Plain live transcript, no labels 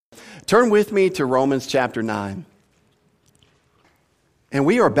Turn with me to Romans chapter 9. And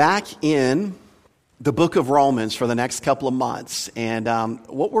we are back in the book of Romans for the next couple of months. And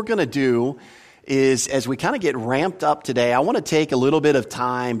what we're going to do is, as we kind of get ramped up today, I want to take a little bit of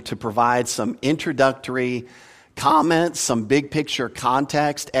time to provide some introductory comments, some big picture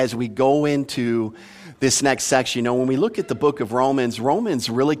context as we go into this next section. You know, when we look at the book of Romans, Romans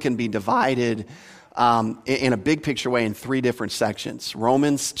really can be divided in a big picture way in three different sections.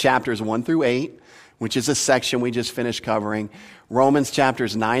 Romans chapters 1 through 8, which is a section we just finished covering. Romans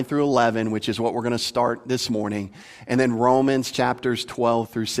chapters 9 through 11, which is what we're going to start this morning. And then Romans chapters 12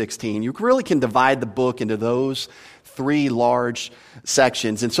 through 16. You really can divide the book into those three large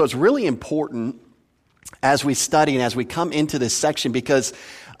sections. And so it's really important as we study and as we come into this section, because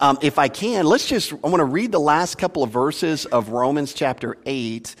if I can, I want to read the last couple of verses of Romans chapter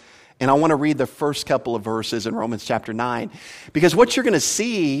 8, and I want to read the first couple of verses in Romans chapter 9. Because what you're going to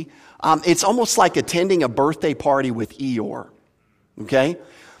see, it's almost like attending a birthday party with Eeyore. Okay?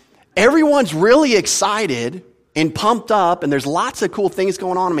 Everyone's really excited and pumped up, and there's lots of cool things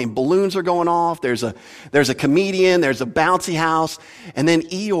going on. I mean, balloons are going off. There's a comedian. There's a bouncy house. And then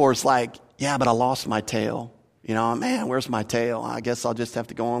Eeyore's like, yeah, but I lost my tail. You know, man, where's my tail? I guess I'll just have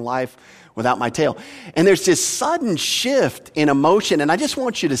to go on life without my tail. And there's this sudden shift in emotion, and I just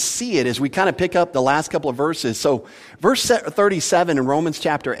want you to see it as we kind of pick up the last couple of verses. So verse 37 in Romans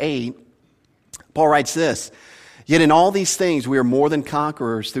chapter 8, Paul writes this, "Yet in all these things we are more than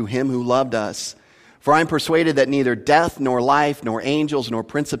conquerors through him who loved us. For I am persuaded that neither death, nor life, nor angels, nor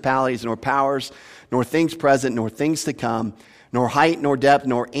principalities, nor powers, nor things present, nor things to come, nor height, nor depth,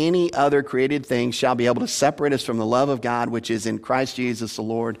 nor any other created thing shall be able to separate us from the love of God, which is in Christ Jesus the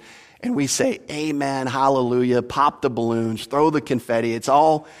Lord." And we say, amen, hallelujah, pop the balloons, throw the confetti. It's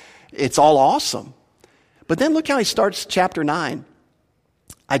all awesome. But then look how he starts chapter 9.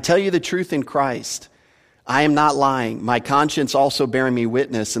 "I tell you the truth in Christ. I am not lying. My conscience also bearing me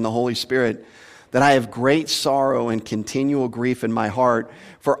witness in the Holy Spirit that I have great sorrow and continual grief in my heart.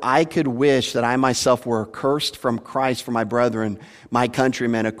 For I could wish that I myself were accursed from Christ for my brethren, my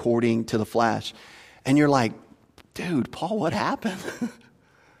countrymen, according to the flesh." And you're like, dude, Paul, what happened?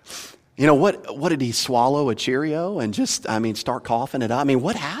 You know, what did he swallow a Cheerio and just, start coughing it up?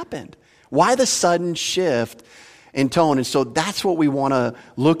 What happened? Why the sudden shift in tone? And so that's what we want to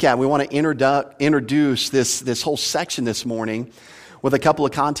look at. We want to introduce this whole section this morning with a couple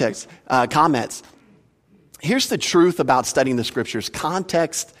of comments. Here's the truth about studying the scriptures.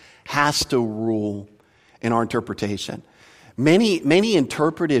 Context has to rule in our interpretation. Many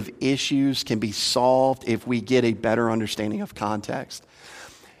interpretive issues can be solved if we get a better understanding of context.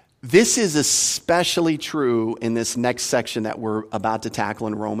 This is especially true in this next section that we're about to tackle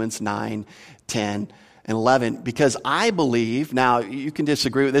in Romans 9, 10, and 11, because I believe, now you can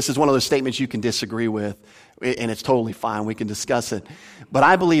disagree with, this is one of those statements you can disagree with, and it's totally fine, we can discuss it, but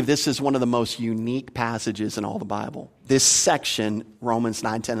I believe this is one of the most unique passages in all the Bible. This section, Romans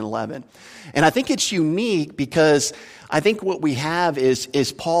 9, 10, and 11. And I think it's unique because I think what we have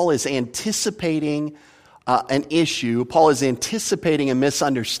is Paul is anticipating an issue. Paul is anticipating a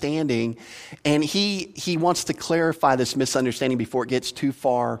misunderstanding, and he wants to clarify this misunderstanding before it gets too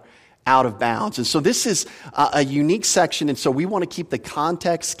far out of bounds. And so this is a unique section, and so we want to keep the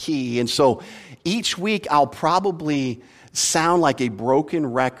context key. And so each week I'll probably sound like a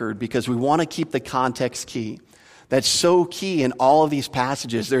broken record because we want to keep the context key. That's so key in all of these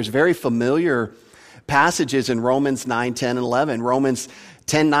passages. There's very familiar passages in Romans 9, 10, and 11. Romans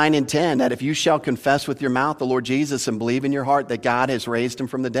 10, 9, and 10, that if you shall confess with your mouth the Lord Jesus and believe in your heart that God has raised him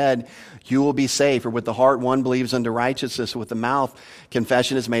from the dead, you will be saved. For with the heart one believes unto righteousness, with the mouth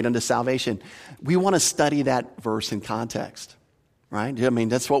confession is made unto salvation. We want to study that verse in context, right?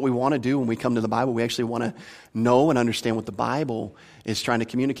 That's what we want to do when we come to the Bible. We actually want to know and understand what the Bible is trying to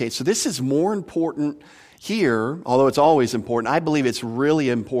communicate. So this is more important here, although it's always important. I believe it's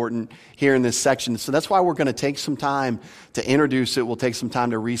really important here in this section. So that's why we're going to take some time to introduce it. We'll take some time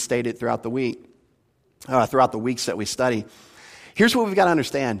to restate it throughout the week, throughout the weeks that we study. Here's what we've got to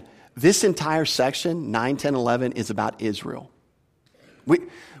understand. This entire section, 9, 10, 11, is about Israel.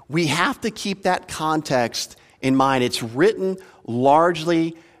 We have to keep that context in mind. It's written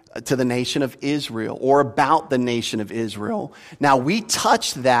largely to the nation of Israel, or about the nation of Israel. Now, we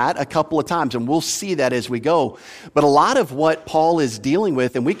touched that a couple of times, and we'll see that as we go. But a lot of what Paul is dealing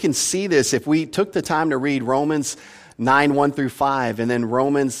with, and we can see this if we took the time to read Romans 9, 1 through 5, and then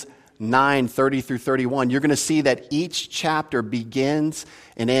Romans 9, 30 through 31, you're going to see that each chapter begins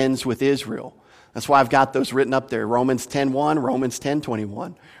and ends with Israel. That's why I've got those written up there. Romans 10, 1, Romans 10,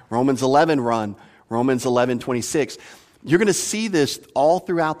 21, Romans 11, Romans 11, 26. you're going to see this all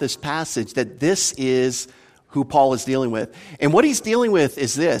throughout this passage, that this is who Paul is dealing with. And what he's dealing with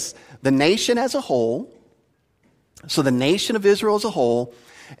is this: the nation as a whole, so the nation of Israel as a whole,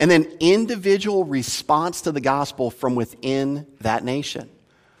 and then individual response to the gospel from within that nation.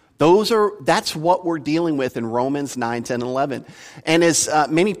 That's what we're dealing with in Romans 9, 10, and 11. And as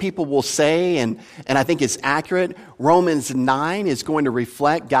many people will say, and I think it's accurate, Romans 9 is going to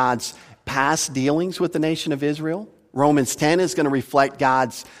reflect God's past dealings with the nation of Israel. Romans 10 is going to reflect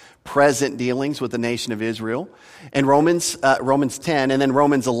God's present dealings with the nation of Israel. And Romans 10 and then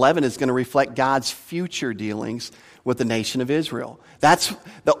Romans 11 is going to reflect God's future dealings with the nation of Israel. That's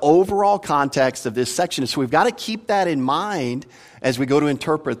the overall context of this section. So we've got to keep that in mind as we go to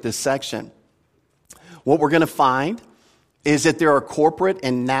interpret this section. What we're going to find is that there are corporate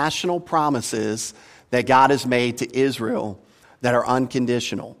and national promises that God has made to Israel that are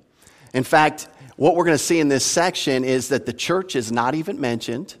unconditional. In fact, what we're going to see in this section is that the church is not even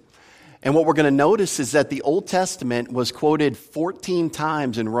mentioned. And what we're going to notice is that the Old Testament was quoted 14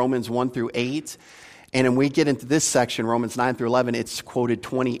 times in Romans 1 through 8. And when we get into this section, Romans 9 through 11, it's quoted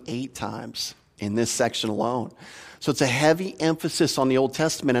 28 times in this section alone. So it's a heavy emphasis on the Old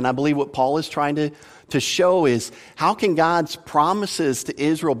Testament. And I believe what Paul is trying to show is, how can God's promises to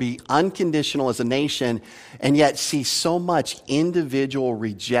Israel be unconditional as a nation and yet see so much individual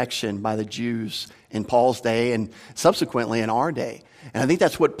rejection by the Jews in Paul's day and subsequently in our day? And I think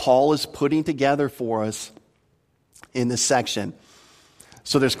that's what Paul is putting together for us in this section.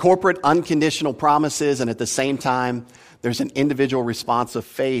 So there's corporate unconditional promises, and at the same time, there's an individual response of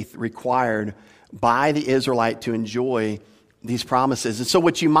faith required by the Israelite to enjoy these promises. And so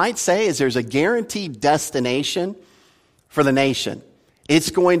what you might say is there's a guaranteed destination for the nation.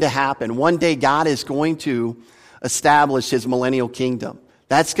 It's going to happen. One day God is going to establish his millennial kingdom.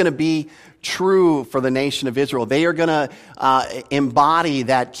 That's going to be true for the nation of Israel. They are going to embody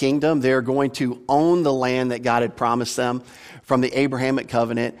that kingdom. They're going to own the land that God had promised them from the Abrahamic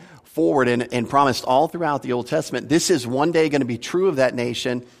covenant forward and promised all throughout the Old Testament. This is one day going to be true of that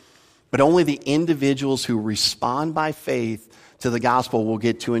nation, but only the individuals who respond by faith to the gospel will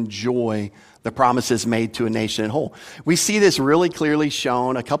get to enjoy the promises made to a nation in whole. We see this really clearly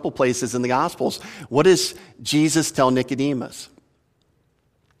shown a couple places in the Gospels. What does Jesus tell Nicodemus?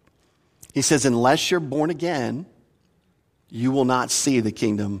 He says, unless you're born again, you will not see the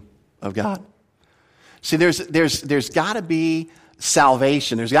kingdom of God. See, there's got to be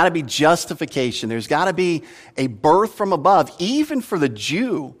salvation. There's got to be justification. There's got to be a birth from above, even for the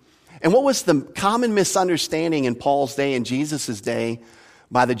Jew. And what was the common misunderstanding in Paul's day and Jesus' day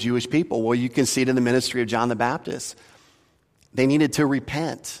by the Jewish people? Well, you can see it in the ministry of John the Baptist. They needed to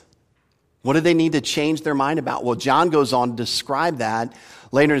repent. What did they need to change their mind about? Well, John goes on to describe that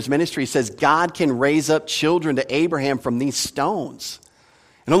later in his ministry. He says, God can raise up children to Abraham from these stones.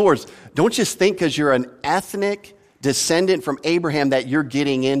 In other words, don't just think because you're an ethnic descendant from Abraham that you're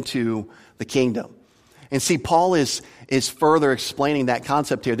getting into the kingdom. And see, Paul is further explaining that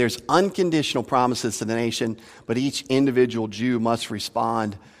concept here. There's unconditional promises to the nation, but each individual Jew must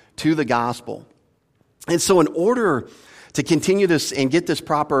respond to the gospel. And so in order to continue this and get this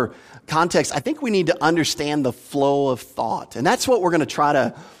proper context, I think we need to understand the flow of thought. And that's what we're going to try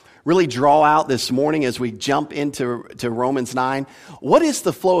to really draw out this morning as we jump into Romans 9. What is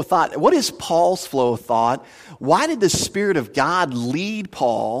the flow of thought? What is Paul's flow of thought? Why did the Spirit of God lead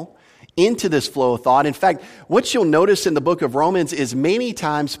Paul into this flow of thought? In fact, what you'll notice in the book of Romans is many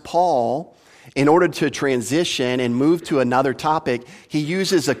times Paul, in order to transition and move to another topic, he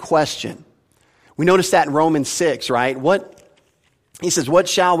uses a question. We notice that in Romans 6, right? He says, what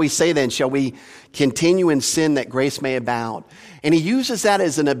shall we say then? Shall we continue in sin that grace may abound? And he uses that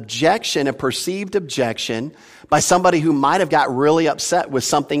as an objection, a perceived objection by somebody who might have got really upset with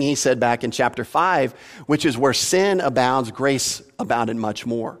something he said back in chapter 5, which is where sin abounds, grace abounded much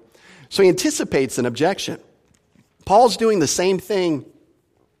more. So he anticipates an objection. Paul's doing the same thing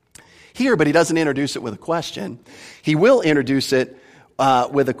here, but he doesn't introduce it with a question. He will introduce it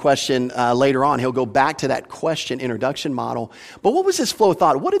with a question later on. He'll go back to that question introduction model. But what was his flow of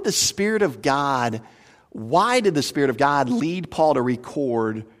thought? What did the Spirit of God, why did the Spirit of God lead Paul to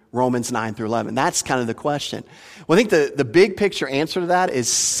record Romans 9 through 11? That's kind of the question. Well, I think the big picture answer to that is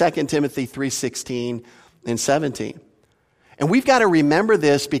 2 Timothy 3:16 and 17. And we've got to remember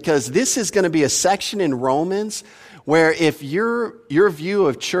this because this is going to be a section in Romans where if your view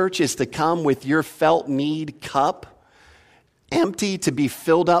of church is to come with your felt need cup empty to be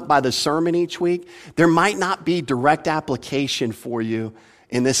filled up by the sermon each week, there might not be direct application for you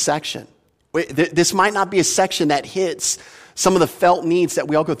in this section. This might not be a section that hits some of the felt needs that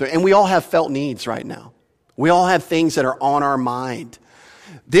we all go through. And we all have felt needs right now. We all have things that are on our mind.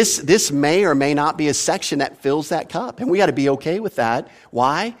 This may or may not be a section that fills that cup. And we got to be okay with that.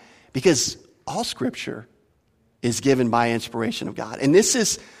 Why? Because all Scripture is given by inspiration of God. And this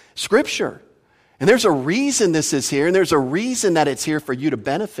is Scripture. And there's a reason this is here. And there's a reason that it's here for you to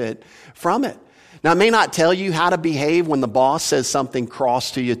benefit from it. Now, it may not tell you how to behave when the boss says something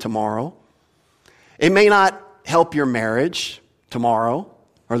cross to you tomorrow. It may not help your marriage tomorrow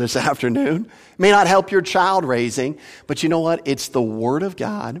or this afternoon. It may not help your child raising. But you know what? It's the Word of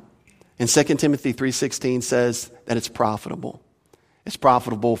God. And 2 Timothy 3:16 says that it's profitable. It's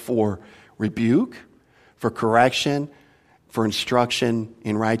profitable for rebuke, for correction, for instruction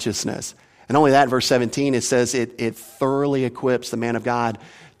in righteousness. And only that, verse 17, it says it thoroughly equips the man of God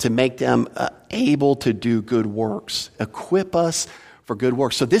to make them able to do good works. Equip us for good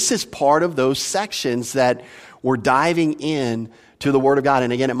works. So this is part of those sections that we're diving in to the Word of God.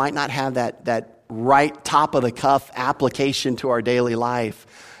 And again, it might not have that right top of the cuff application to our daily life.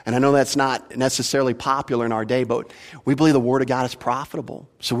 And I know that's not necessarily popular in our day, but we believe the Word of God is profitable.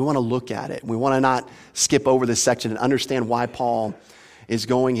 So we want to look at it. We want to not skip over this section and understand why Paul is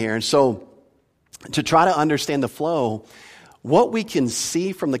going here. And so to try to understand the flow, what we can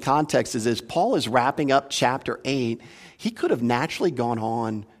see from the context is as Paul is wrapping up chapter 8, he could have naturally gone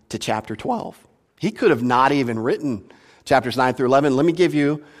on to chapter 12. He could have not even written chapters 9 through 11. Let me give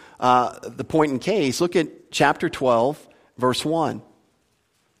you the point in case. Look at chapter 12, verse 1.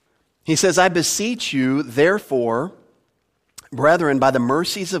 He says, I beseech you, therefore, brethren, by the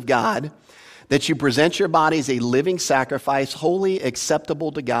mercies of God, that you present your bodies a living sacrifice, wholly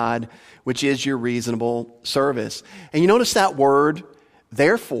acceptable to God, which is your reasonable service. And you notice that word,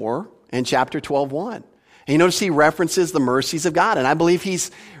 therefore, in chapter 12:1. And you notice he references the mercies of God. And I believe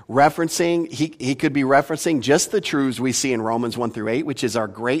he's referencing, he could be referencing just the truths we see in Romans 1 through 8, which is our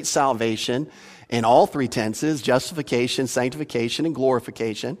great salvation in all three tenses, justification, sanctification, and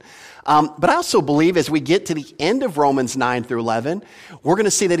glorification. But I also believe as we get to the end of Romans 9 through 11, we're going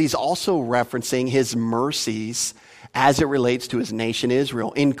to see that he's also referencing his mercies as it relates to his nation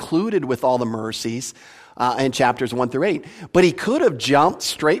Israel, included with all the mercies in chapters 1 through 8. But he could have jumped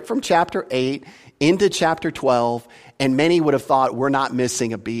straight from chapter 8 into chapter 12, and many would have thought we're not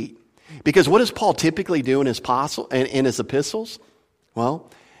missing a beat. Because what does Paul typically do in his epistles?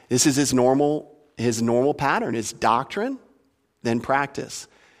 Well, this is his normal pattern is doctrine, then practice.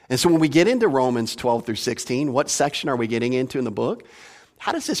 And so when we get into Romans 12 through 16, what section are we getting into in the book?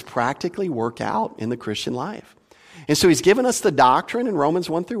 How does this practically work out in the Christian life? And so he's given us the doctrine in Romans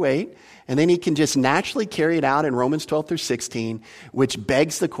 1 through 8, and then he can just naturally carry it out in Romans 12 through 16, which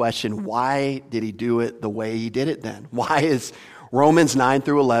begs the question, why did he do it the way he did it then? Why is Romans 9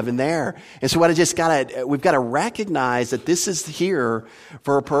 through 11 there? And so we've got to recognize that this is here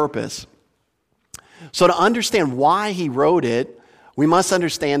for a purpose. So to understand why he wrote it, we must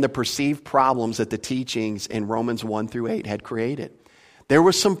understand the perceived problems that the teachings in Romans 1 through 8 had created. There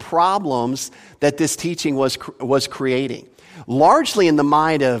were some problems that this teaching was creating, largely in the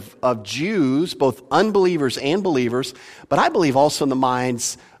mind of Jews, both unbelievers and believers, but I believe also in the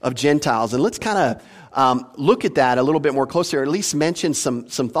minds of Gentiles. And let's kind of look at that a little bit more closely, or at least mention some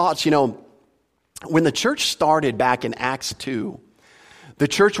thoughts. You know, when the church started back in Acts 2, the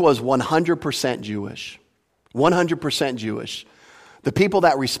church was 100% Jewish. 100% Jewish. The people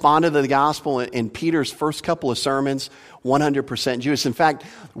that responded to the gospel in Peter's first couple of sermons, 100% Jewish. In fact,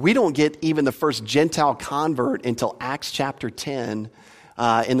 we don't get even the first Gentile convert until Acts chapter 10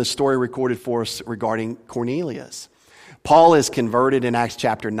 in the story recorded for us regarding Cornelius. Paul is converted in Acts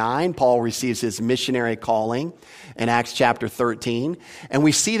chapter 9. Paul receives his missionary calling in Acts chapter 13. And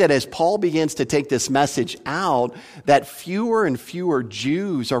we see that as Paul begins to take this message out, that fewer and fewer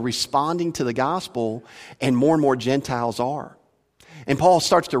Jews are responding to the gospel and more Gentiles are. And Paul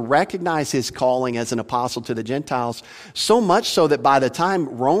starts to recognize his calling as an apostle to the Gentiles, so much so that by the time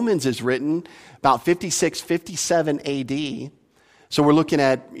Romans is written, about 56, 57 AD, so we're looking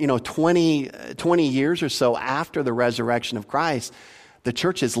at 20 years or so after the resurrection of Christ, the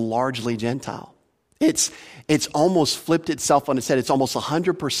church is largely Gentile. It's almost flipped itself on its head. It's almost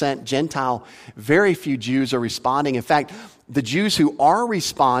 100% Gentile. Very few Jews are responding. In fact, the Jews who are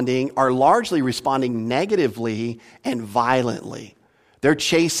responding are largely responding negatively and violently. They're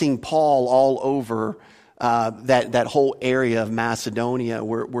chasing Paul all over that whole area of Macedonia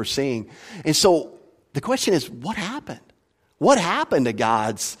we're seeing. And so the question is, what happened? What happened to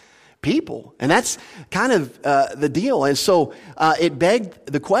God's people? And that's kind of the deal. And so it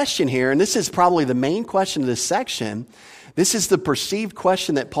begged the question here, and this is probably the main question of this section. This is the perceived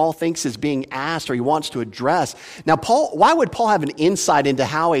question that Paul thinks is being asked or he wants to address. Now, why would Paul have an insight into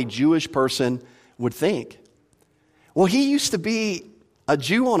how a Jewish person would think? Well, he used to be a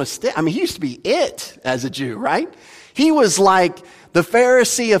Jew on a stick. I mean, he used to be it as a Jew, right? He was like the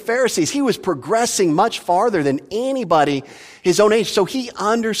Pharisee of Pharisees. He was progressing much farther than anybody his own age. So he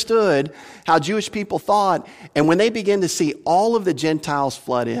understood how Jewish people thought. And when they begin to see all of the Gentiles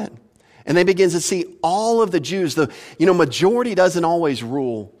flood in, and they begin to see all of the Jews, majority doesn't always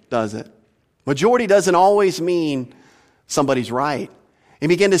rule, does it? Majority doesn't always mean somebody's right. And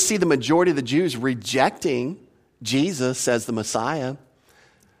begin to see the majority of the Jews rejecting Jesus as the Messiah.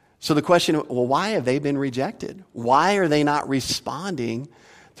 So the question, well, why have they been rejected? Why are they not responding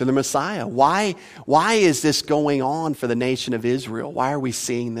to the Messiah? Why is this going on for the nation of Israel? Why are we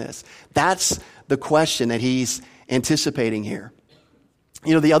seeing this? That's the question that he's anticipating here.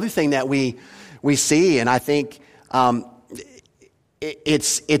 The other thing that we see, and I think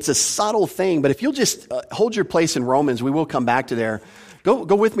it's a subtle thing, but if you'll just hold your place in Romans, we will come back to there.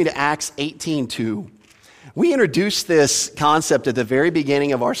 Go with me to Acts 18:2. We introduced this concept at the very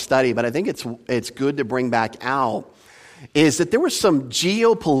beginning of our study, but I think it's good to bring back out, is that there were some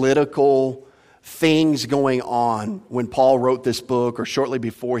geopolitical things going on when Paul wrote this book or shortly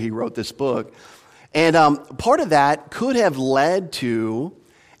before he wrote this book. And part of that could have led to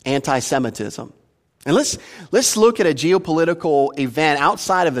anti-Semitism. And let's look at a geopolitical event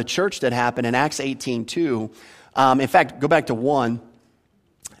outside of the church that happened in Acts 18:2. In fact, go back to 1.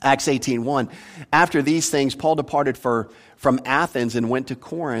 Acts 18:1. After these things, Paul departed from Athens and went to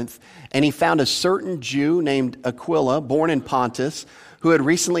Corinth, and he found a certain Jew named Aquila, born in Pontus, who had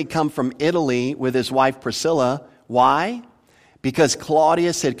recently come from Italy with his wife Priscilla. Why? Because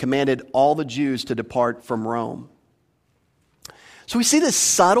Claudius had commanded all the Jews to depart from Rome. So we see this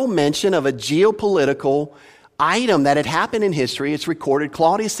subtle mention of a geopolitical item that had happened in history. It's recorded.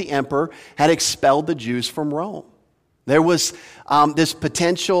 Claudius the emperor had expelled the Jews from Rome. There was this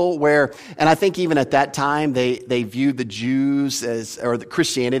potential where, and I think even at that time, they viewed the Jews or the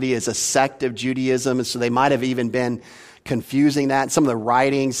Christianity as a sect of Judaism, and so they might have even been confusing that. Some of the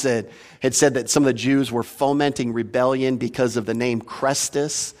writings that had said that some of the Jews were fomenting rebellion because of the name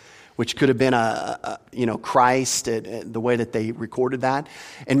Christus, which could have been Christ, the way that they recorded that,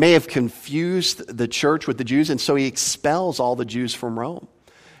 and may have confused the church with the Jews, and so he expels all the Jews from Rome.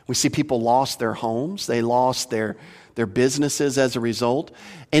 We see people lost their homes, they lost their businesses as a result.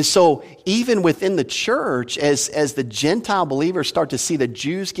 And so even within the church, as the Gentile believers start to see the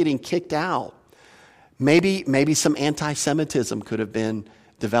Jews getting kicked out, maybe some anti-Semitism could have been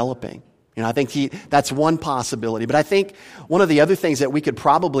developing. I think that's one possibility. But I think one of the other things that we could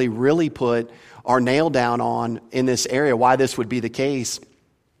probably really put our nail down on in this area, why this would be the case.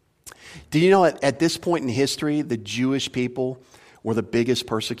 Do you know at this point in history, the Jewish people were the biggest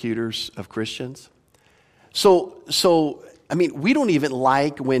persecutors of Christians? So I mean, we don't even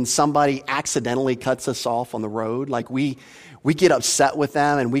like when somebody accidentally cuts us off on the road. Like we get upset with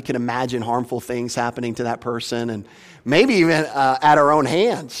them, and we can imagine harmful things happening to that person, and maybe even at our own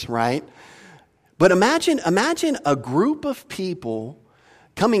hands, right? But imagine a group of people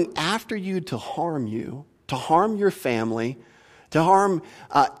coming after you, to harm your family, to harm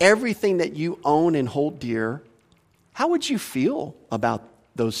everything that you own and hold dear. How would you feel about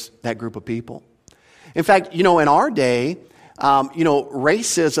that group of people? In fact, in our day,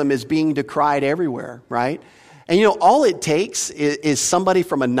 racism is being decried everywhere, right? And all it takes is somebody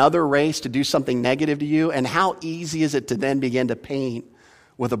from another race to do something negative to you, and how easy is it to then begin to paint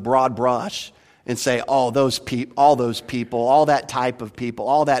with a broad brush and say, all those people, all that type of people,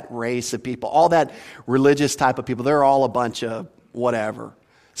 all that race of people, all that religious type of people, they're all a bunch of whatever,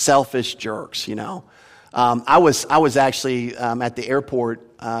 selfish jerks, I was actually at the airport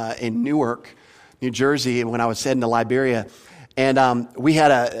in Newark, New Jersey, when I was heading to Liberia, and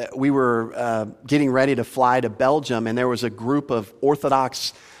we were getting ready to fly to Belgium, and there was a group of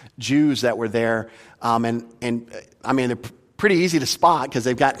Orthodox Jews that were there, and I mean, they're pretty easy to spot because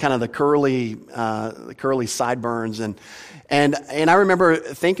they've got kind of the curly sideburns, and I remember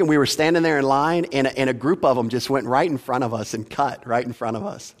thinking we were standing there in line, and a group of them just went right in front of us and cut right in front of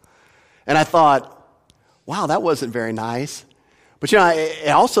us, and I thought, wow, that wasn't very nice. But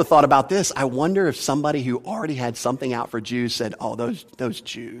I also thought about this. I wonder if somebody who already had something out for Jews said, oh, those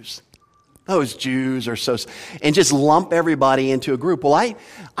Jews are so, and just lump everybody into a group. Well,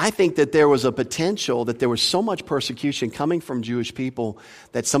 I think that there was a potential that there was so much persecution coming from Jewish people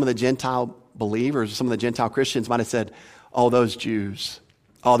that some of the Gentile believers, some of the Gentile Christians might have said, oh, those Jews,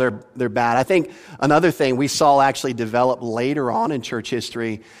 oh, they're bad. I think another thing we saw actually develop later on in church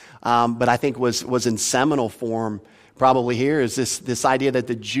history, but I think was in seminal form probably here, is this idea that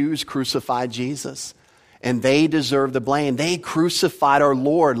the Jews crucified Jesus and they deserve the blame. They crucified our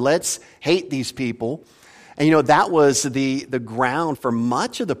Lord. Let's hate these people. And that was the ground for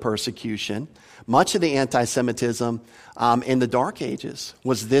much of the persecution, much of the anti-Semitism in the Dark Ages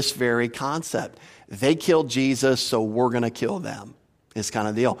was this very concept. They killed Jesus, so we're going to kill them. Is kind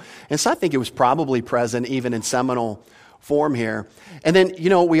of the deal. And so I think it was probably present even in seminal form here. And then,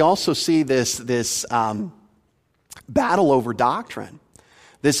 we also see this battle over doctrine.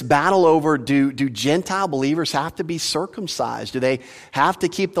 This battle over, do Gentile believers have to be circumcised? Do they have to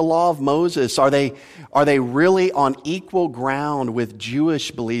keep the law of Moses? Are they really on equal ground with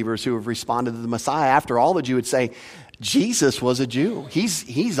Jewish believers who have responded to the Messiah? After all, the Jew would say, Jesus was a Jew.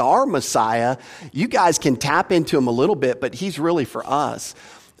 He's our Messiah. You guys can tap into him a little bit, but he's really for us.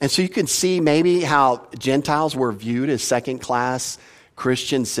 And so you can see maybe how Gentiles were viewed as second-class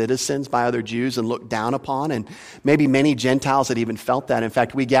Christian citizens by other Jews and looked down upon. And maybe many Gentiles had even felt that. In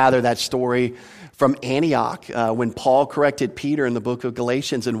fact, we gather that story from Antioch when Paul corrected Peter in the book of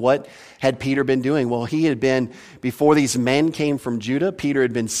Galatians. And what had Peter been doing? Well, he had been, before these men came from Judah, Peter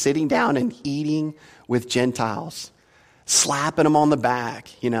had been sitting down and eating with Gentiles, slapping them on the back,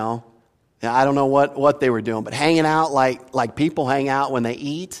 I don't know what they were doing, but hanging out like people hang out when they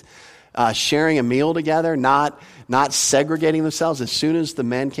eat, sharing a meal together, not segregating themselves. As soon as the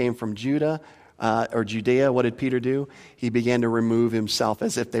men came from Judah or Judea, what did Peter do? He began to remove himself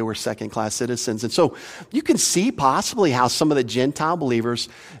as if they were second-class citizens. And so you can see possibly how some of the Gentile believers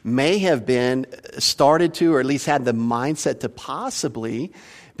may have been started to, or at least had the mindset to possibly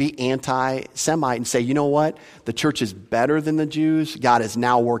be anti-Semite and say, you know what? The church is better than the Jews. God is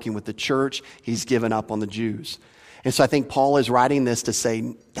now working with the church. He's given up on the Jews. And so I think Paul is writing this to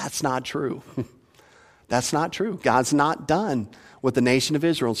say, that's not true. That's not true. God's not done with the nation of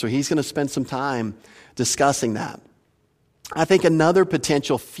Israel. So he's going to spend some time discussing that. I think another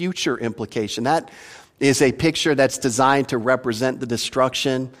potential future implication, that is a picture that's designed to represent the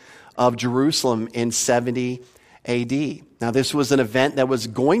destruction of Jerusalem in 70 AD. Now, this was an event that was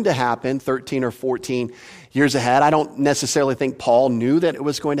going to happen 13 or 14 years ahead. I don't necessarily think Paul knew that it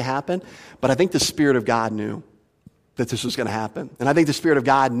was going to happen, but I think the Spirit of God knew that this was going to happen. And I think the Spirit of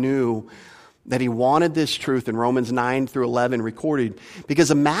God knew that he wanted this truth in Romans 9 through 11 recorded.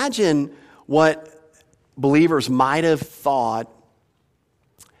 Because imagine what believers might have thought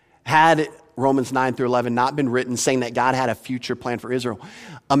had Romans 9 through 11 not been written, saying that God had a future plan for Israel.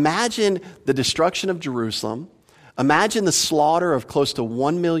 Imagine the destruction of Jerusalem. Imagine the slaughter of close to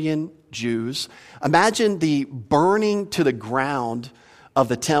 1 million Jews. Imagine the burning to the ground of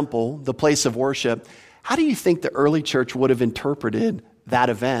the temple, the place of worship. How do you think the early church would have interpreted that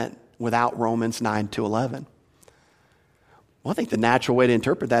event without Romans 9 to 11? Well, I think the natural way to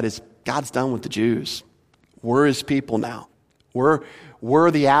interpret that is God's done with the Jews. We're his people now.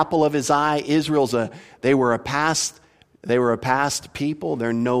 We're the apple of his eye. They were a past people.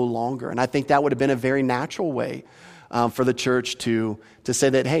 They're no longer. And I think that would have been a very natural way for the church to say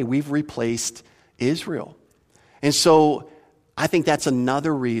that, hey, we've replaced Israel. And so I think that's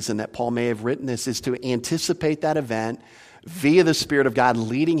another reason that Paul may have written this, is to anticipate that event via the Spirit of God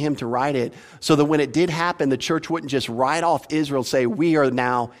leading him to write it, so that when it did happen, the church wouldn't just write off Israel, say, we are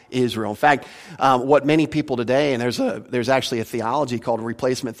now Israel. In fact, what many people today, and there's actually a theology called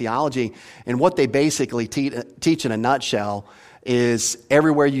replacement theology, and what they basically teach in a nutshell is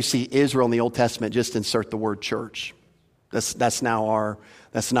everywhere you see Israel in the Old Testament, just insert the word church. That's now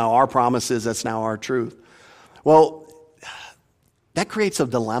our promises, that's now our truth. Well, that creates a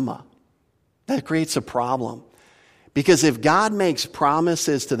dilemma. That creates a problem. Because if God makes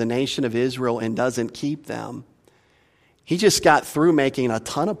promises to the nation of Israel and doesn't keep them, he just got through making a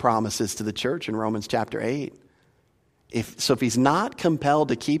ton of promises to the church in Romans chapter 8. If he's not compelled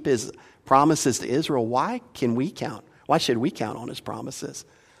to keep his promises to Israel, why can we count? Why should we count on his promises?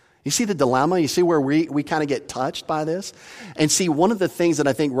 You see the dilemma? You see where we kind of get touched by this? And see, one of the things that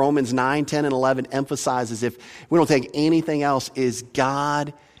I think Romans 9, 10, and 11 emphasizes, if we don't take anything else, is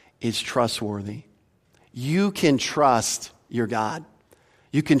God is trustworthy. You can trust your God.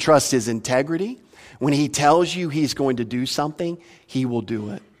 You can trust his integrity. When he tells you he's going to do something, he will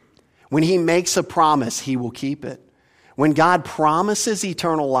do it. When he makes a promise, he will keep it. When God promises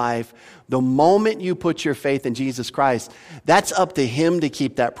eternal life, the moment you put your faith in Jesus Christ, that's up to him to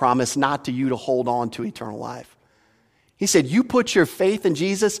keep that promise, not to you to hold on to eternal life. He said, you put your faith in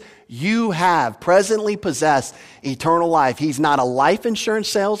Jesus, you have presently possessed eternal life. He's not a life insurance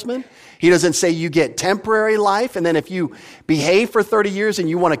salesman. He doesn't say you get temporary life, and then if you behave for 30 years and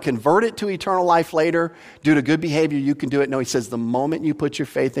you want to convert it to eternal life later, due to good behavior, you can do it. No, he says the moment you put your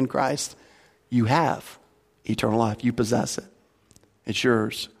faith in Christ, you have eternal life. You possess it. It's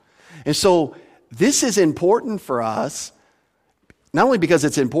yours. And so this is important for us Not only because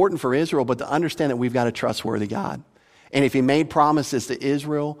it's important for Israel, but to understand that we've got a trustworthy God. And if he made promises to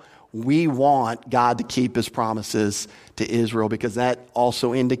Israel, we want God to keep his promises to Israel, because that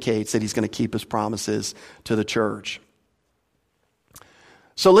also indicates that he's going to keep his promises to the church.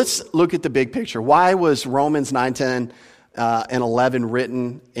 So let's look at the big picture. Why was Romans 9, 10, and 11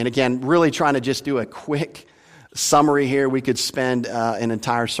 written? And again, really trying to just do a quick summary here. We could spend an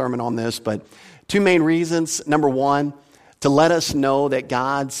entire sermon on this, but two main reasons. Number one, to let us know that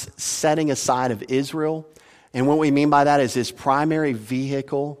God's setting aside of Israel. And what we mean by that is his primary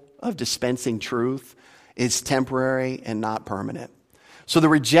vehicle of dispensing truth is temporary and not permanent. So the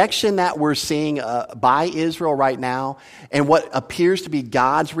rejection that we're seeing by Israel right now, and what appears to be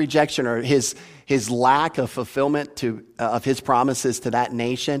God's rejection or his lack of fulfillment of his promises to that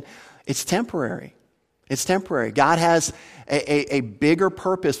nation, it's temporary. It's temporary. God has a bigger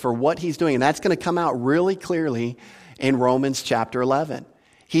purpose for what he's doing, and that's going to come out really clearly in Romans chapter 11.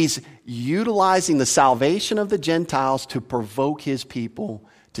 He's utilizing the salvation of the Gentiles to provoke his people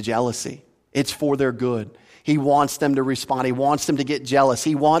to jealousy. It's for their good. He wants them to respond. He wants them to get jealous.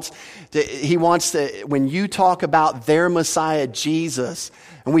 He wants to, when you talk about their Messiah, Jesus,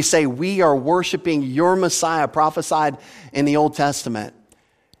 and we say we are worshiping your Messiah prophesied in the Old Testament,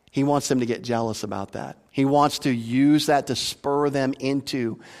 he wants them to get jealous about that. He wants to use that to spur them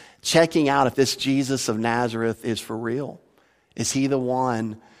into checking out if this Jesus of Nazareth is for real. Is he the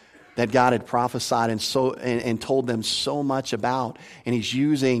one that God had prophesied and told them so much about? And he's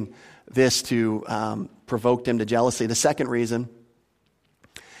using this to provoke them to jealousy. The second reason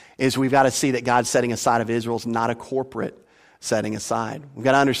is we've got to see that God's setting aside of Israel is not a corporate setting aside. We've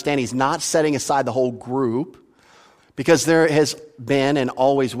got to understand he's not setting aside the whole group, because there has been and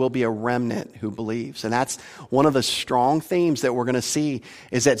always will be a remnant who believes. And that's one of the strong themes that we're going to see,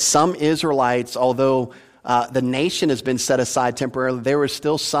 is that some Israelites, although the nation has been set aside temporarily, there were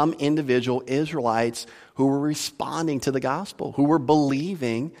still some individual Israelites who were responding to the gospel, who were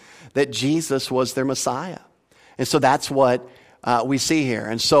believing that Jesus was their Messiah. And so that's what we see here.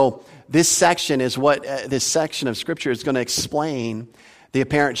 And so this section is what this section of Scripture is going to explain the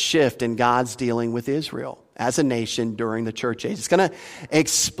apparent shift in God's dealing with Israel as a nation during the church age. It's going to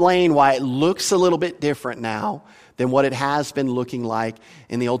explain why it looks a little bit different now than what it has been looking like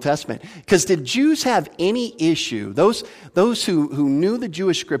in the Old Testament. Because did Jews have any issue, those who knew the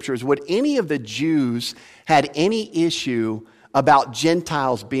Jewish Scriptures, would any of the Jews had any issue about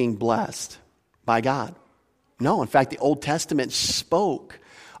Gentiles being blessed by God? No. In fact, the Old Testament spoke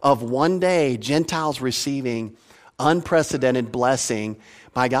of one day Gentiles receiving unprecedented blessing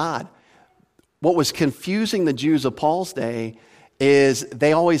by God. What was confusing the Jews of Paul's day is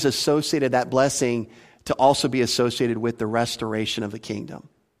they always associated that blessing to also be associated with the restoration of the kingdom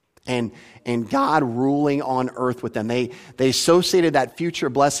and God ruling on earth with them. They associated that future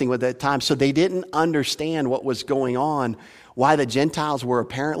blessing with that time, so they didn't understand what was going on, why the Gentiles were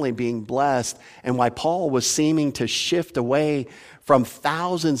apparently being blessed, and why Paul was seeming to shift away from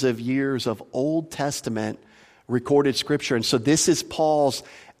thousands of years of Old Testament recorded Scripture. And so this is Paul's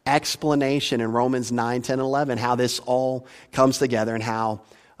explanation in Romans 9, 10, and 11, how this all comes together and how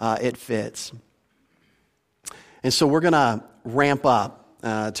it fits. And so we're going to ramp up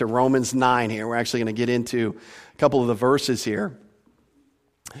to Romans 9 here. We're actually going to get into a couple of the verses here.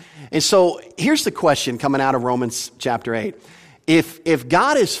 And so here's the question coming out of Romans chapter 8. If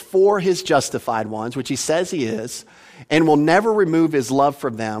God is for his justified ones, which he says he is, and will never remove his love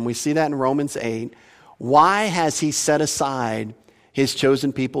from them, we see that in Romans 8, why has he set aside his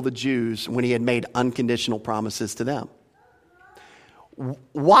chosen people, the Jews, when he had made unconditional promises to them?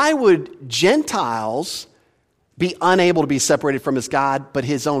 Why would Gentiles be unable to be separated from his God, but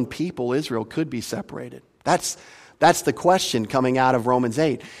his own people, Israel, could be separated? That's the question coming out of Romans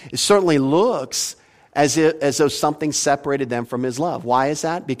 8. It certainly looks as though something separated them from his love. Why is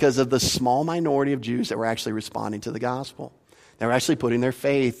that? Because of the small minority of Jews that were actually responding to the gospel. They were actually putting their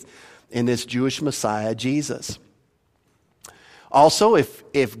faith in this Jewish Messiah, Jesus. Also,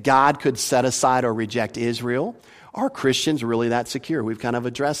 if God could set aside or reject Israel, are Christians really that secure? We've kind of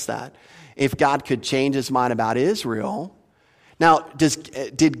addressed that. If God could change his mind about Israel, now,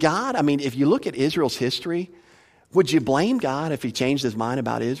 did God, if you look at Israel's history, would you blame God if he changed his mind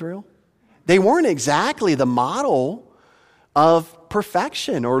about Israel? They weren't exactly the model of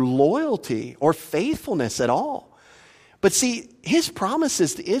perfection or loyalty or faithfulness at all. But see, his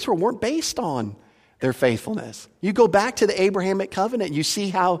promises to Israel weren't based on their faithfulness. You go back to the Abrahamic covenant, you see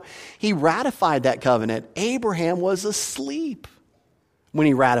how he ratified that covenant. Abraham was asleep when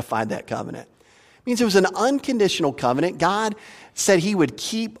he ratified that covenant. It means it was an unconditional covenant. God said he would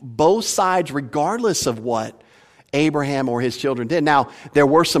keep both sides regardless of what Abraham or his children did. Now, there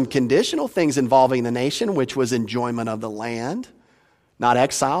were some conditional things involving the nation, which was enjoyment of the land, not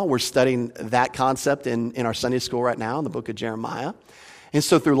exile. We're studying that concept in our Sunday school right now in the book of Jeremiah. And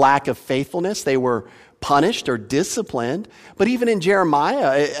so through lack of faithfulness, they were punished or disciplined. But even in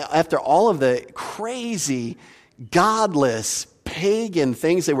Jeremiah, after all of the crazy, godless, pagan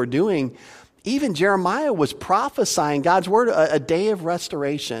things they were doing, even Jeremiah was prophesying God's word, a day of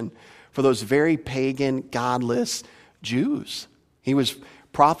restoration for those very pagan, godless Jews. He was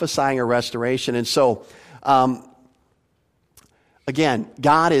prophesying a restoration. And so, again,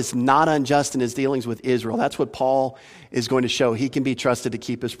 God is not unjust in his dealings with Israel. That's what Paul is going to show. He can be trusted to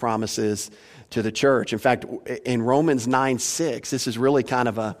keep his promises to the church. In fact, in Romans 9:6, this is really kind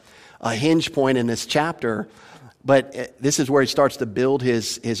of a hinge point in this chapter, but this is where he starts to build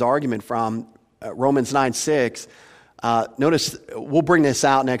his argument from. Romans 9:6. Notice, we'll bring this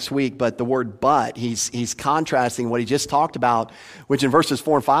out next week, but the word but, he's contrasting what he just talked about, which in verses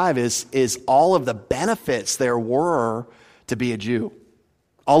 4 and 5 is all of the benefits there were to be a Jew.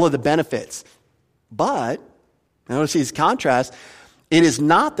 All of the benefits. But, notice his contrast, it is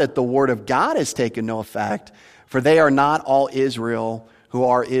not that the word of God has taken no effect, for they are not all Israel who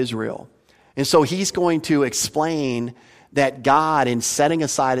are Israel. And so he's going to explain that God, in setting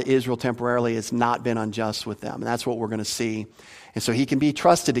aside Israel temporarily, has not been unjust with them. And that's what we're going to see. And so he can be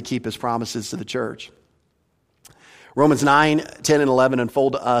trusted to keep his promises to the church. Romans 9, 10, and 11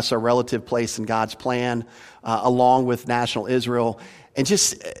 unfold to us our relative place in God's plan, along with national Israel. And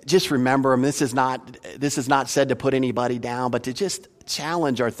just remember, this is not said to put anybody down, but to just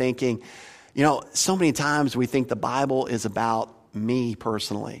challenge our thinking. You know, so many times we think the Bible is about me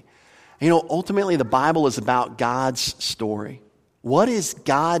personally. You know, ultimately the Bible is about God's story. What is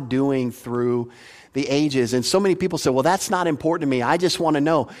God doing through the ages? And so many people say, well, that's not important to me. I just want to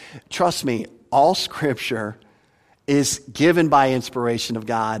know. Trust me, all Scripture is given by inspiration of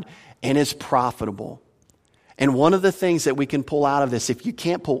God and is profitable. And one of the things that we can pull out of this, if you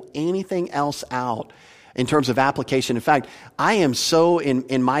can't pull anything else out in terms of application, in fact, I am so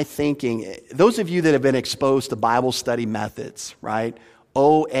in my thinking, those of you that have been exposed to Bible study methods, right?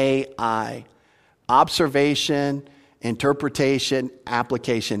 OAI, observation, interpretation,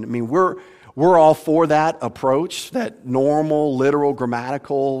 application. I mean, we're all for that approach, that normal, literal,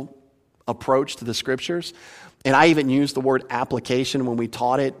 grammatical approach to the Scriptures. And I even used the word application when we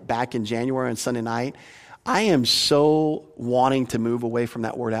taught it back in January on Sunday night. I am so wanting to move away from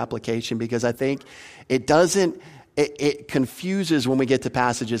that word application because I think it confuses when we get to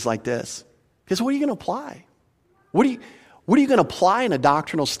passages like this. Because what are you going to apply? What are you going to apply in a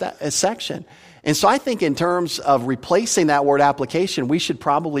doctrinal section? And so I think in terms of replacing that word application, we should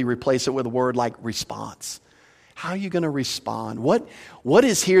probably replace it with a word like response. How are you going to respond? What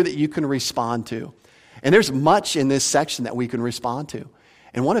is here that you can respond to? And there's much in this section that we can respond to.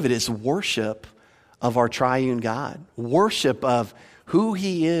 And one of it is worship of our triune God. Worship of who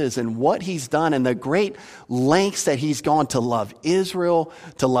he is and what he's done and the great lengths that he's gone to love Israel,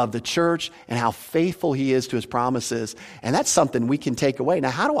 to love the church, and how faithful he is to his promises. And that's something we can take away.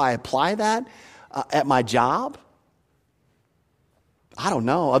 Now, how do I apply that at my job? I don't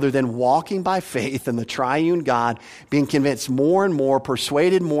know, other than walking by faith in the triune God, being convinced more and more,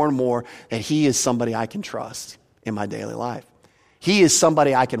 persuaded more and more that he is somebody I can trust in my daily life. He is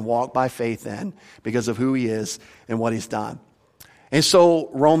somebody I can walk by faith in because of who he is and what he's done. And so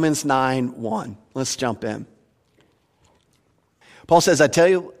Romans 9:1, let's jump in. Paul says, I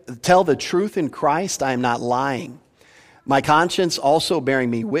tell the truth in Christ, I am not lying. My conscience also bearing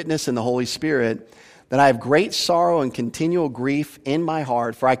me witness in the Holy Spirit that I have great sorrow and continual grief in my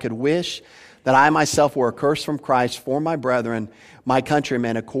heart, for I could wish that I myself were accursed from Christ for my brethren, my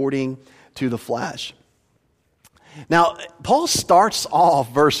countrymen, according to the flesh. Now, Paul starts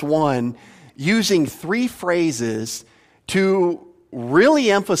off verse 1 using three phrases to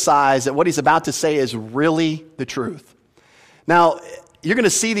really emphasize that what he's about to say is really the truth. Now, you're going to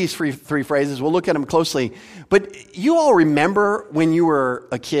see these three phrases. We'll look at them closely. But you all remember when you were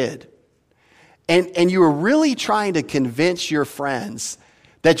a kid and you were really trying to convince your friends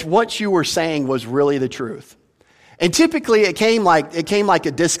that what you were saying was really the truth. And typically it came like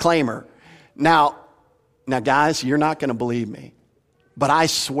a disclaimer. Now guys, you're not going to believe me, but I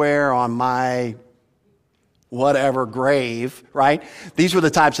swear on my whatever grave, right? These were the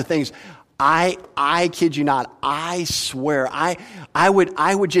types of things. I kid you not. I swear. I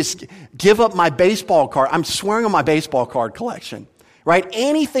would just give up my baseball card. I'm swearing on my baseball card collection, right?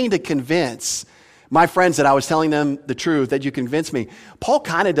 Anything to convince my friends that I was telling them the truth, that you convince me. Paul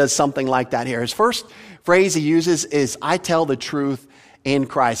kind of does something like that here. His first phrase he uses is, I tell the truth in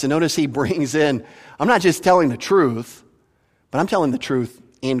Christ. And notice he brings in, I'm not just telling the truth, but I'm telling the truth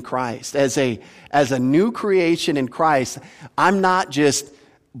in Christ. As a new creation in Christ, I'm not just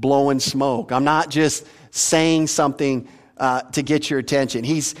blowing smoke. I'm not just saying something to get your attention.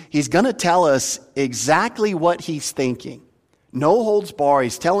 He's going to tell us exactly what he's thinking. No holds barred.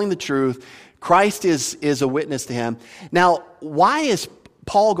 He's telling the truth. Christ is a witness to him. Now, why is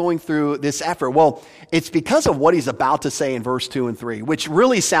Paul going through this effort? Well, it's because of what he's about to say in verse 2 and 3, which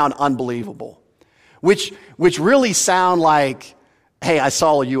really sound unbelievable, which really sound like, hey, I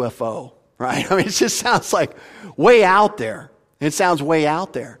saw a UFO, right? I mean, it just sounds like way out there. It sounds way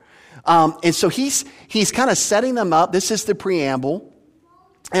out there. And so he's kind of setting them up. This is the preamble.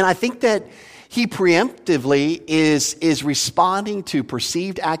 And I think that he preemptively is responding to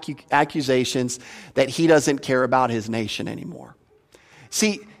perceived accusations that he doesn't care about his nation anymore.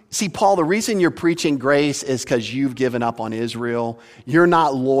 See, Paul, the reason you're preaching grace is because you've given up on Israel. You're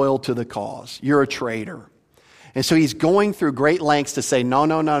not loyal to the cause. You're a traitor. And so he's going through great lengths to say,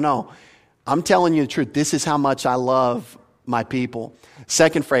 no. I'm telling you the truth. This is how much I love my people.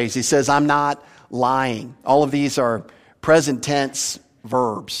 Second phrase, he says, I'm not lying. All of these are present tense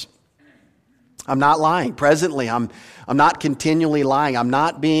verbs. I'm not lying. Presently, I'm not continually lying. I'm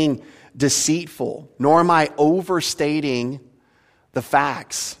not being deceitful, nor am I overstating the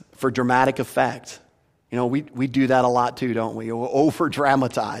facts for dramatic effect. You know, we do that a lot too, don't we? We'll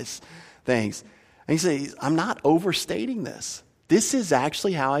over-dramatize things. And he says, I'm not overstating this. This is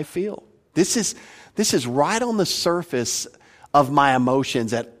actually how I feel. This is right on the surface of my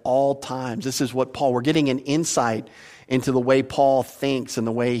emotions at all times. This is what we're getting an insight into the way Paul thinks and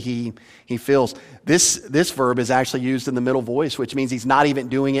the way he feels. This verb is actually used in the middle voice, which means he's not even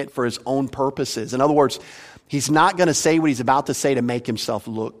doing it for his own purposes. In other words, he's not going to say what he's about to say to make himself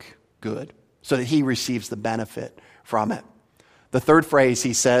look good so that he receives the benefit from it. The third phrase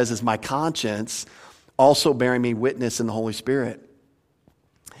he says is, my conscience also bearing me witness in the Holy Spirit.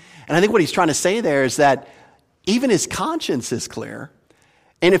 And I think what he's trying to say there is that even his conscience is clear.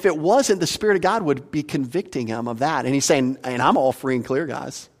 And if it wasn't, the Spirit of God would be convicting him of that. And he's saying, and I'm all free and clear,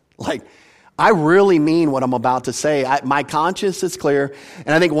 guys. Like, I really mean what I'm about to say. My conscience is clear.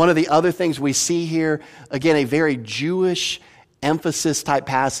 And I think one of the other things we see here, again, a very Jewish emphasis type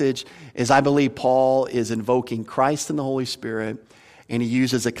passage, is I believe Paul is invoking Christ and the Holy Spirit. And he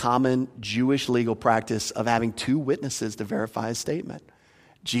uses a common Jewish legal practice of having two witnesses to verify his statement: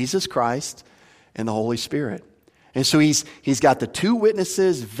 Jesus Christ and the Holy Spirit. And so he's got the two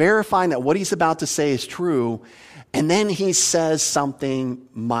witnesses verifying that what he's about to say is true. And then he says something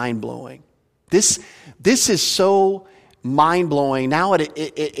mind-blowing. This is so mind-blowing. Now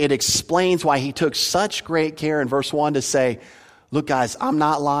it explains why he took such great care in verse 1 to say, look, guys, I'm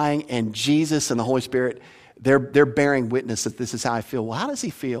not lying, and Jesus and the Holy Spirit, they're bearing witness that this is how I feel. Well, how does he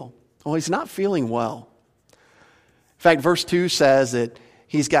feel? Well, he's not feeling well. In fact, verse 2 says that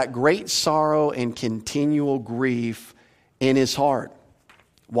he's got great sorrow and continual grief in his heart.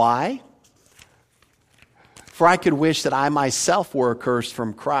 Why? For I could wish that I myself were accursed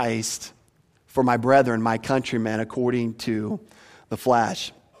from Christ for my brethren, my countrymen, according to the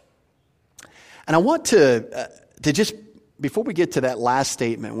flesh. And I want to just, before we get to that last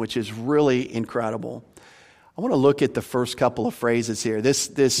statement, which is really incredible, I want to look at the first couple of phrases here.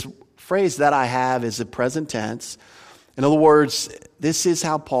 This phrase that I have is a present tense. In other words, this is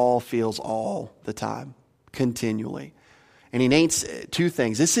how Paul feels all the time, continually. And he names two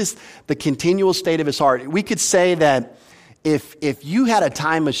things. This is the continual state of his heart. We could say that if you had a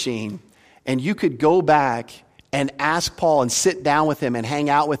time machine and you could go back and ask Paul and sit down with him and hang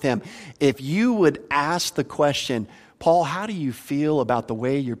out with him, if you would ask the question, Paul, how do you feel about the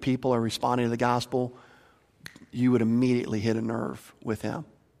way your people are responding to the gospel? You would immediately hit a nerve with him.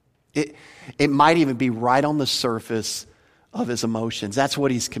 It might even be right on the surface of his emotions. That's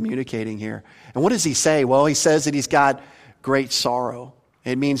what he's communicating here. And what does he say? Well, he says that he's got great sorrow.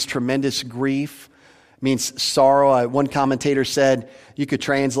 It means tremendous grief. It means sorrow. One commentator said you could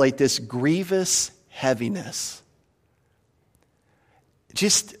translate this grievous heaviness.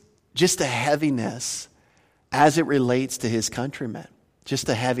 Just a heaviness as it relates to his countrymen. Just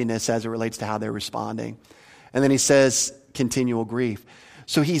a heaviness as it relates to how they're responding. And then he says continual grief.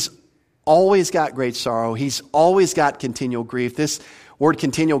 So he's always got great sorrow. He's always got continual grief. This word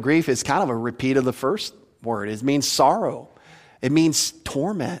continual grief is kind of a repeat of the first word. It means sorrow. It means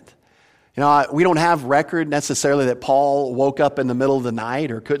torment. You know, we don't have record necessarily that Paul woke up in the middle of the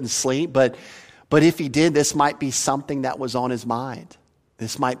night or couldn't sleep, but if he did, this might be something that was on his mind.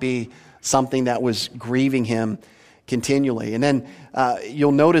 This might be something that was grieving him continually. And then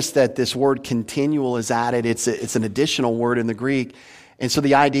you'll notice that this word continual is added. It's an additional word in the Greek. And so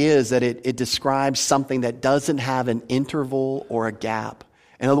the idea is that it describes something that doesn't have an interval or a gap.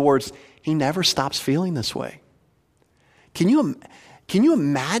 In other words, he never stops feeling this way. Can you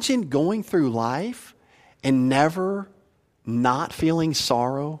imagine going through life and never not feeling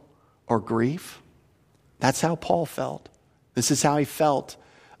sorrow or grief? That's how Paul felt. This is how he felt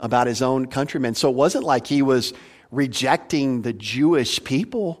about his own countrymen. So it wasn't like he was rejecting the Jewish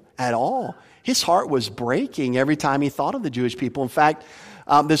people at all. His heart was breaking every time he thought of the Jewish people. In fact,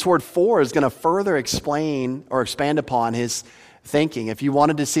 this word "for" is going to further explain or expand upon his thinking. If you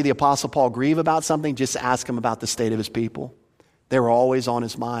wanted to see the Apostle Paul grieve about something, just ask him about the state of his people. They were always on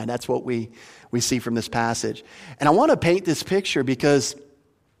his mind. That's what we see from this passage. And I want to paint this picture because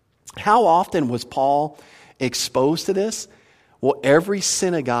how often was Paul exposed to this? Well, every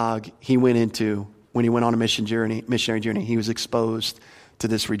synagogue he went into when he went on a missionary journey, he was exposed to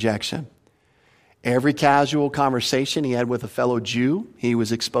this rejection. Every casual conversation he had with a fellow Jew, he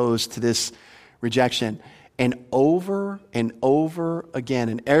was exposed to this rejection. And over again,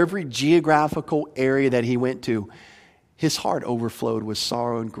 in every geographical area that he went to, his heart overflowed with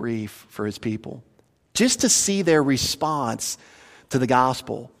sorrow and grief for his people. Just to see their response to the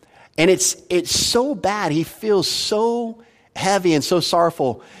gospel. And it's so bad, he feels so heavy and so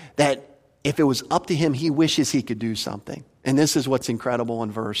sorrowful that if it was up to him, he wishes he could do something. And this is what's incredible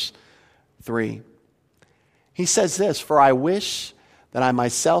in verse 3. He says this, "For I wish that I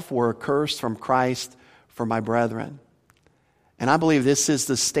myself were accursed from Christ for my brethren." And I believe this is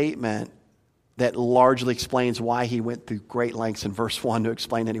the statement that largely explains why he went through great lengths in verse 1 to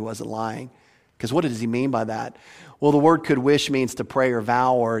explain that he wasn't lying. Because what does he mean by that? Well, the word "could wish" means to pray or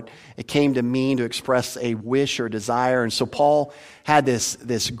vow, or it came to mean to express a wish or desire. And so Paul had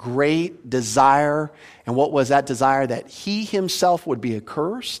this great desire. And what was that desire? That he himself would be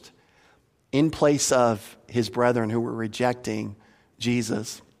accursed in place of his brethren who were rejecting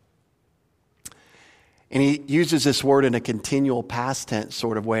Jesus. And he uses this word in a continual past tense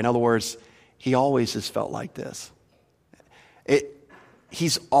sort of way. In other words, he always has felt like this.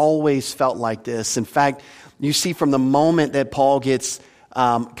 He's always felt like this. In fact, you see from the moment that Paul gets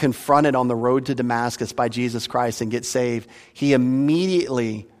confronted on the road to Damascus by Jesus Christ and gets saved, he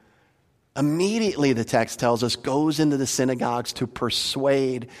immediately, the text tells us, goes into the synagogues to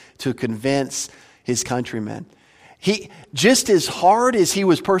persuade, to convince his countrymen. He, just as hard as he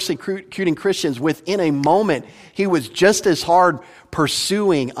was persecuting Christians, within a moment, he was just as hard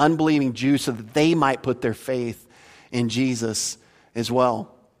pursuing unbelieving Jews so that they might put their faith in Jesus as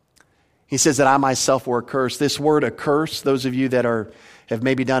well. He says that I myself were accursed. This word "accursed," those of you that have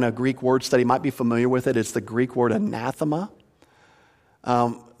maybe done a Greek word study might be familiar with it. It's the Greek word anathema.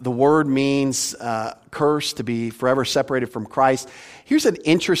 The word means cursed, to be forever separated from Christ. Here's an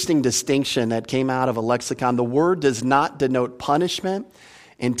interesting distinction that came out of a lexicon. The word does not denote punishment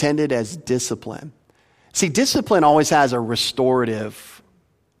intended as discipline. See, discipline always has a restorative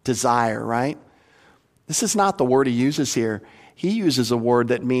desire, right? This is not the word he uses here. He uses a word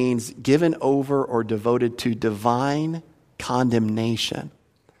that means given over or devoted to divine condemnation.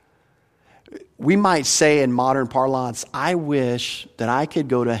 We might say in modern parlance, I wish that I could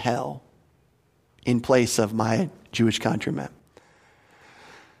go to hell in place of my Jewish countrymen.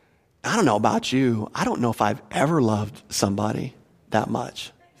 I don't know about you. I don't know if I've ever loved somebody that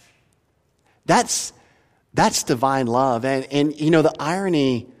much. That's divine love. And you know, the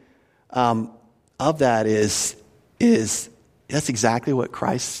irony of that is that's exactly what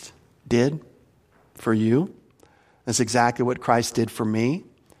Christ did for you. That's exactly what Christ did for me.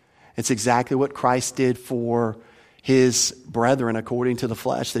 It's exactly what Christ did for his brethren according to the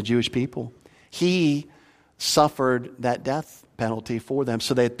flesh, the Jewish people. He suffered that death penalty for them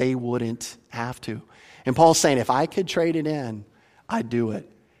so that they wouldn't have to. And Paul's saying, if I could trade it in, I'd do it.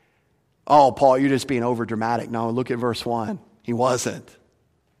 Oh, Paul, you're just being over dramatic. No, look at verse 1. He wasn't.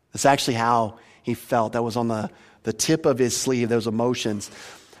 That's actually how he felt. That was on the tip of his sleeve, those emotions.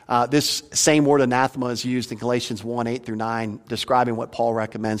 This same word anathema is used in Galatians 1, 8 through 9, describing what Paul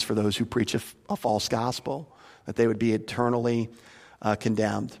recommends for those who preach a false gospel, that they would be eternally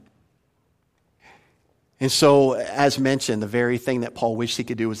condemned. And so, as mentioned, the very thing that Paul wished he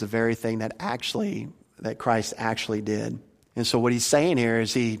could do was the very thing that Christ actually did. And so what he's saying here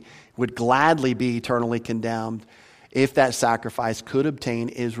is he would gladly be eternally condemned if that sacrifice could obtain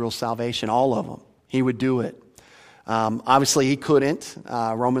Israel's salvation, all of them. He would do it. Obviously, he couldn't.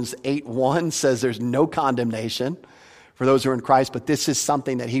 Romans 8:1 says there's no condemnation for those who are in Christ, but this is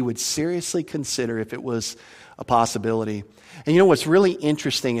something that he would seriously consider if it was a possibility. And you know what's really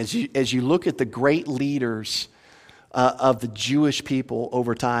interesting as you look at the great leaders of the Jewish people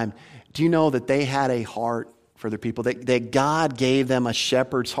over time, do you know that they had a heart for their people, that God gave them a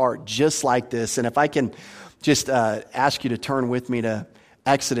shepherd's heart just like this. And if I can just ask you to turn with me to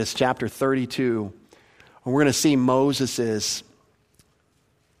Exodus chapter 32, and we're going to see Moses'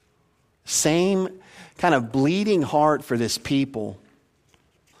 same kind of bleeding heart for this people.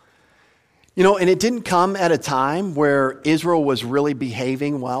 You know, and it didn't come at a time where Israel was really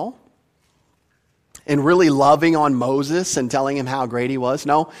behaving well and really loving on Moses and telling him how great he was.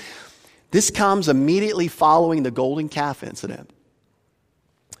 No, this comes immediately following the golden calf incident.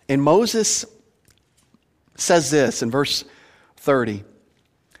 And Moses says this in verse 30.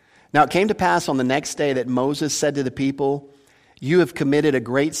 Now it came to pass on the next day that Moses said to the people, "You have committed a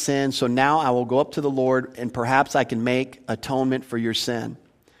great sin, so now I will go up to the Lord, and perhaps I can make atonement for your sin."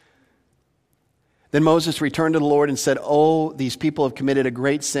 Then Moses returned to the Lord and said, "Oh, these people have committed a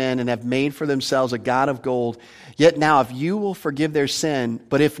great sin and have made for themselves a god of gold. Yet now if you will forgive their sin,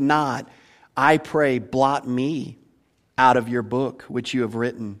 but if not, I pray, blot me out of your book which you have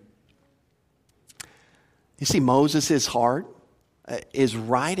written." You see, Moses' heart is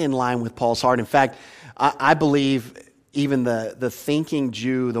right in line with Paul's heart. In fact, I believe even the thinking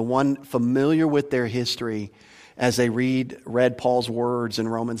Jew, the one familiar with their history, as they read Paul's words in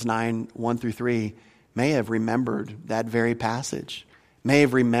Romans 9, 1 through 3, may have remembered that very passage, may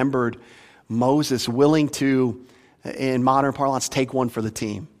have remembered Moses willing to, in modern parlance, take one for the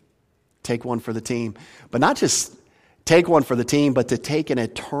team. Take one for the team. But not just take one for the team, but to take an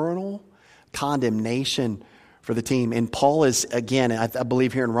eternal condemnation for the team. And Paul is, again, I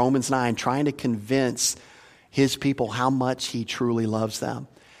believe here in Romans 9, trying to convince his people how much he truly loves them.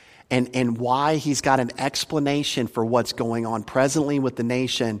 And why he's got an explanation for what's going on presently with the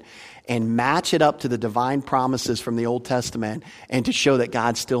nation, and match it up to the divine promises from the Old Testament, and to show that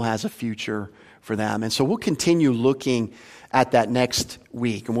God still has a future for them. And so we'll continue looking at that next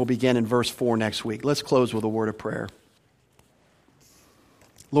week, and we'll begin in verse 4 next week. Let's close with a word of prayer.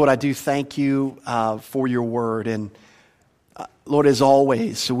 Lord, I do thank you for your word. And Lord, as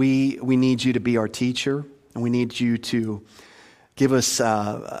always, we need you to be our teacher, and we need you to give us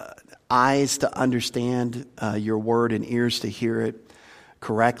eyes to understand your word and ears to hear it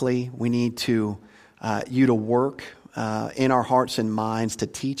correctly. We need you to work in our hearts and minds to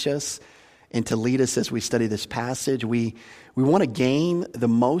teach us and to lead us as we study this passage. We want to gain the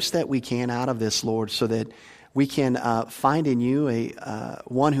most that we can out of this, Lord, so that we can find in you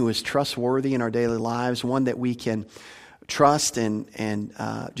one who is trustworthy in our daily lives, one that we can trust and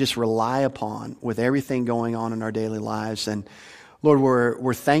just rely upon with everything going on in our daily lives. And Lord,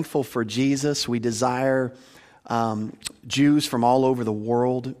 we're thankful for Jesus. We desire Jews from all over the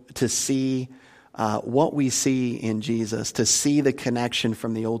world to see what we see in Jesus, to see the connection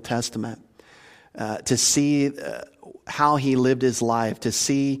from the Old Testament, to see how he lived his life, to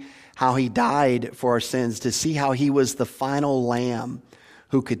see how he died for our sins, to see how he was the final lamb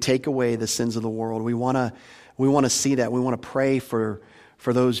who could take away the sins of the world. We want to see that. We want to pray for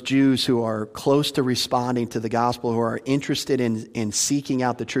those Jews who are close to responding to the gospel, who are interested in seeking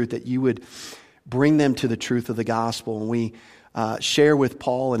out the truth, that you would bring them to the truth of the gospel. And we share with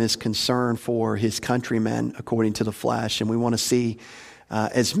Paul and his concern for his countrymen according to the flesh. And we want to see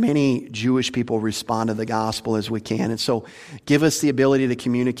as many Jewish people respond to the gospel as we can. And so give us the ability to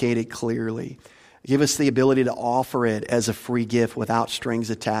communicate it clearly. Give us the ability to offer it as a free gift without strings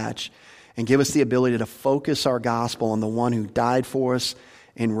attached. And give us the ability to focus our gospel on the one who died for us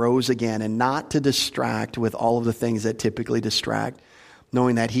and rose again, and not to distract with all of the things that typically distract,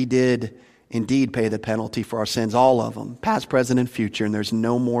 knowing that he did indeed pay the penalty for our sins, all of them, past, present, and future, and there's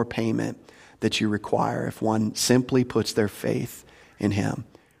no more payment that you require if one simply puts their faith in him.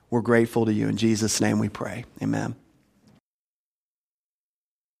 We're grateful to you. In Jesus' name we pray. Amen.